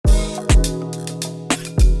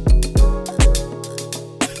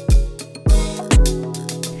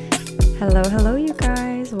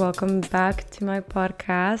welcome back to my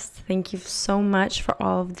podcast. Thank you so much for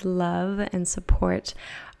all of the love and support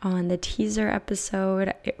on the teaser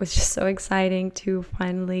episode. It was just so exciting to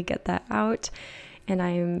finally get that out, and I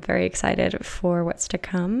am very excited for what's to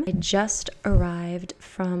come. I just arrived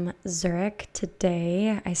from Zurich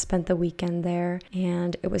today. I spent the weekend there,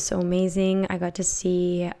 and it was so amazing. I got to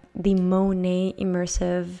see the Monet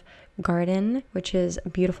Immersive Garden, which is a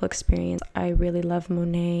beautiful experience. I really love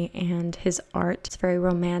Monet and his art. It's very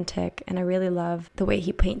romantic, and I really love the way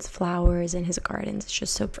he paints flowers in his gardens. It's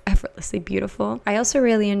just so effortlessly beautiful. I also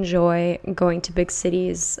really enjoy going to big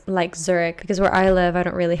cities like Zurich because where I live, I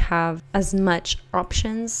don't really have as much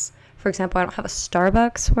options. For example, I don't have a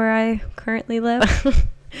Starbucks where I currently live.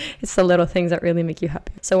 It's the little things that really make you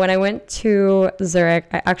happy. So when I went to Zurich,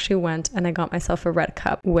 I actually went and I got myself a red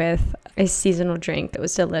cup with a seasonal drink that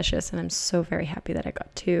was delicious, and I'm so very happy that I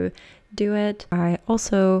got to do it. I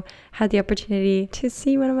also had the opportunity to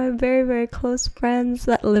see one of my very, very close friends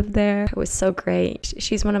that live there. It was so great.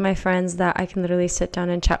 She's one of my friends that I can literally sit down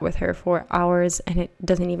and chat with her for hours and it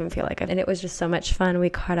doesn't even feel like it. And it was just so much fun. We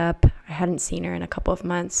caught up. I hadn't seen her in a couple of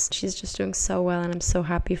months. She's just doing so well, and I'm so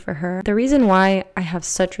happy for her. The reason why I have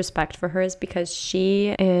such respect for her is because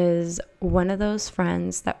she is one of those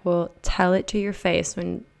friends that will tell it to your face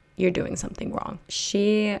when you're doing something wrong.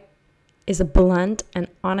 She is blunt and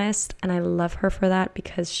honest, and I love her for that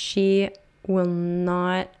because she will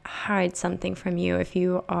not hide something from you if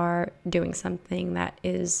you are doing something that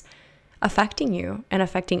is affecting you and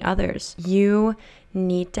affecting others. You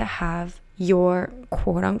need to have your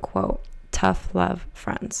quote unquote tough love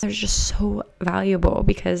friends. They're just so valuable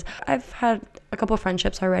because I've had a couple of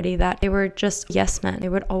friendships already that they were just yes men. They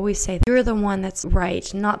would always say, you're the one that's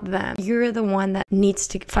right, not them. You're the one that needs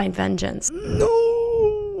to find vengeance.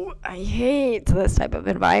 No, I hate this type of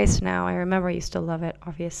advice now. I remember I used to love it,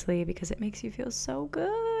 obviously, because it makes you feel so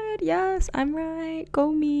good. Yes, I'm right. Go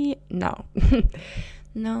me. No.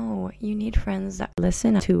 No, you need friends that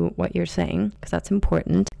listen to what you're saying because that's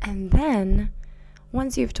important. And then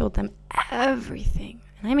once you've told them everything,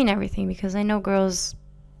 and I mean everything because I know girls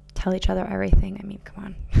tell each other everything. I mean, come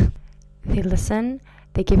on. They listen,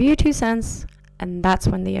 they give you 2 cents, and that's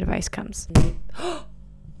when the advice comes. The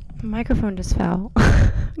microphone just fell.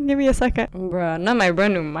 Give me a second. Bruh, not my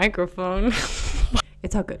brand new microphone.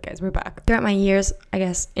 It's all good, guys. We're back. Throughout my years, I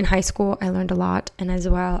guess, in high school, I learned a lot, and as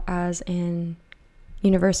well as in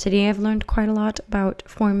university, I've learned quite a lot about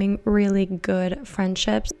forming really good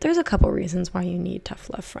friendships. There's a couple reasons why you need tough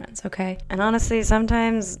love friends, okay? And honestly,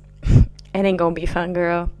 sometimes it ain't gonna be fun,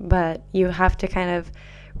 girl, but you have to kind of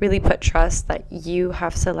really put trust that you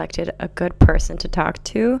have selected a good person to talk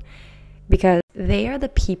to because they are the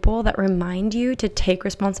people that remind you to take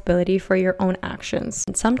responsibility for your own actions.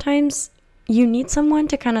 And sometimes you need someone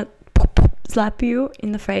to kind of slap you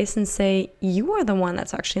in the face and say, you are the one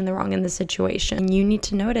that's actually in the wrong in this situation. And you need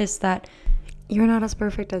to notice that you're not as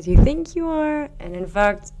perfect as you think you are. And in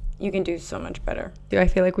fact, you can do so much better. I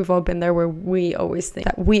feel like we've all been there where we always think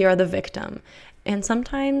that we are the victim. And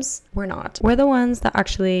sometimes we're not. We're the ones that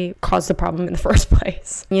actually caused the problem in the first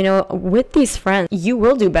place. You know, with these friends, you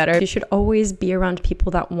will do better. You should always be around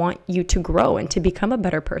people that want you to grow and to become a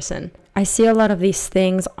better person. I see a lot of these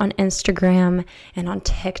things on Instagram and on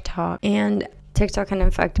TikTok. And TikTok can in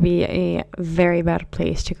fact be a very bad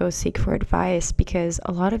place to go seek for advice because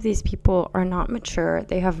a lot of these people are not mature.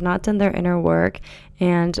 They have not done their inner work,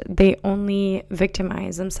 and they only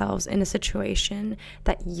victimize themselves in a situation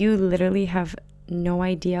that you literally have no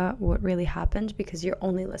idea what really happened because you're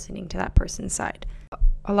only listening to that person's side.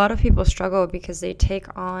 A lot of people struggle because they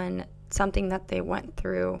take on something that they went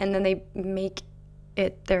through and then they make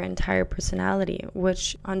it their entire personality,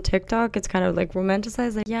 which on TikTok it's kind of like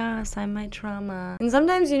romanticized, like, yes, I'm my trauma. And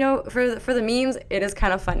sometimes, you know, for the memes it is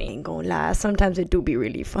kind of funny. Ain't gonna lie, sometimes it do be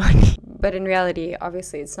really funny. But in reality,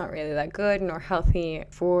 obviously it's not really that good nor healthy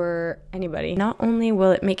for anybody. Not only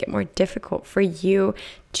will it make it more difficult for you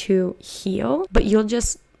to heal, but you'll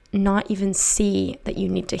just not even see that you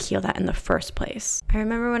need to heal that in the first place. I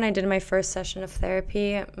remember when I did my first session of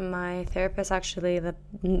therapy, my therapist actually,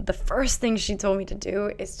 the first thing she told me to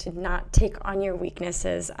do is to not take on your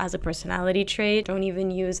weaknesses as a personality trait. Don't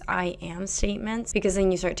even use I am statements because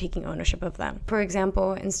then you start taking ownership of them. For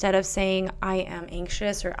example, instead of saying I am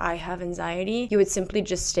anxious or I have anxiety, you would simply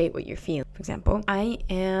just state what you're feeling. For example, I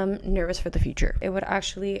am nervous for the future. It would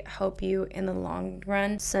actually help you in the long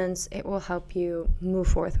run since it will help you move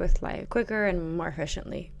forth with life quicker and more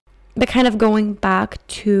efficiently. But kind of going back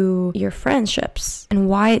to your friendships and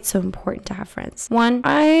why it's so important to have friends. One,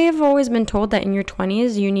 I've always been told that in your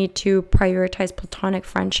 20s, you need to prioritize platonic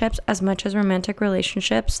friendships as much as romantic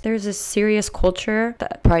relationships. There's a serious culture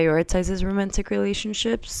that prioritizes romantic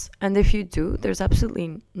relationships. And if you do, there's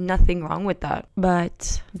absolutely nothing wrong with that.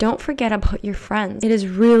 But don't forget about your friends. It is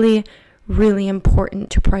really important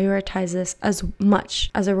to prioritize this as much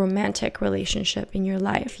as a romantic relationship in your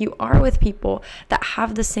life. If you are with people that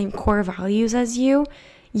have the same core values as you,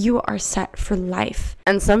 you are set for life.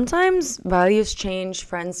 And sometimes values change,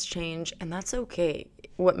 friends change, and that's okay.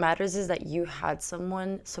 What matters is that you had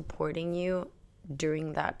someone supporting you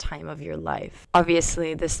during that time of your life.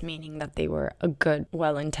 Obviously, this meaning that they were a good,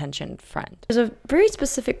 well-intentioned friend. There's a very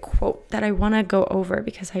specific quote that I want to go over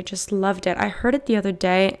because I just loved it. I heard it the other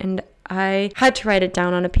day and I had to write it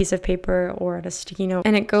down on a piece of paper or at a sticky note.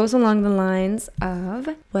 And it goes along the lines of,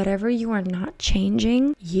 whatever you are not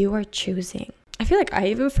changing, you are choosing. I feel like I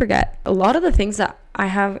even forget a lot of the things that I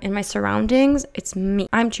have in my surroundings. It's me.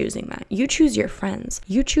 I'm choosing that. You choose your friends.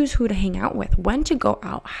 You choose who to hang out with, when to go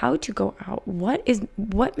out, how to go out,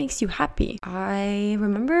 what makes you happy. I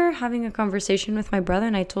remember having a conversation with my brother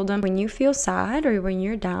and I told him, when you feel sad or when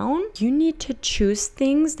you're down, you need to choose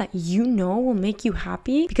things that you know will make you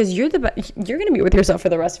happy because you're going to be with yourself for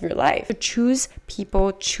the rest of your life. So choose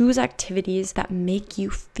people, choose activities that make you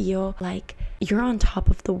feel like you're on top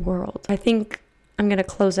of the world. I think I'm going to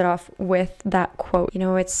close it off with that quote.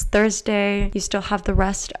 It's Thursday. You still have the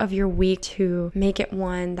rest of your week to make it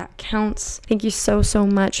one that counts. Thank you so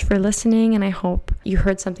much for listening, and I hope you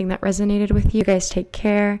heard something that resonated with you. You guys take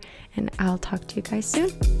care, and I'll talk to you guys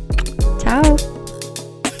soon. Ciao.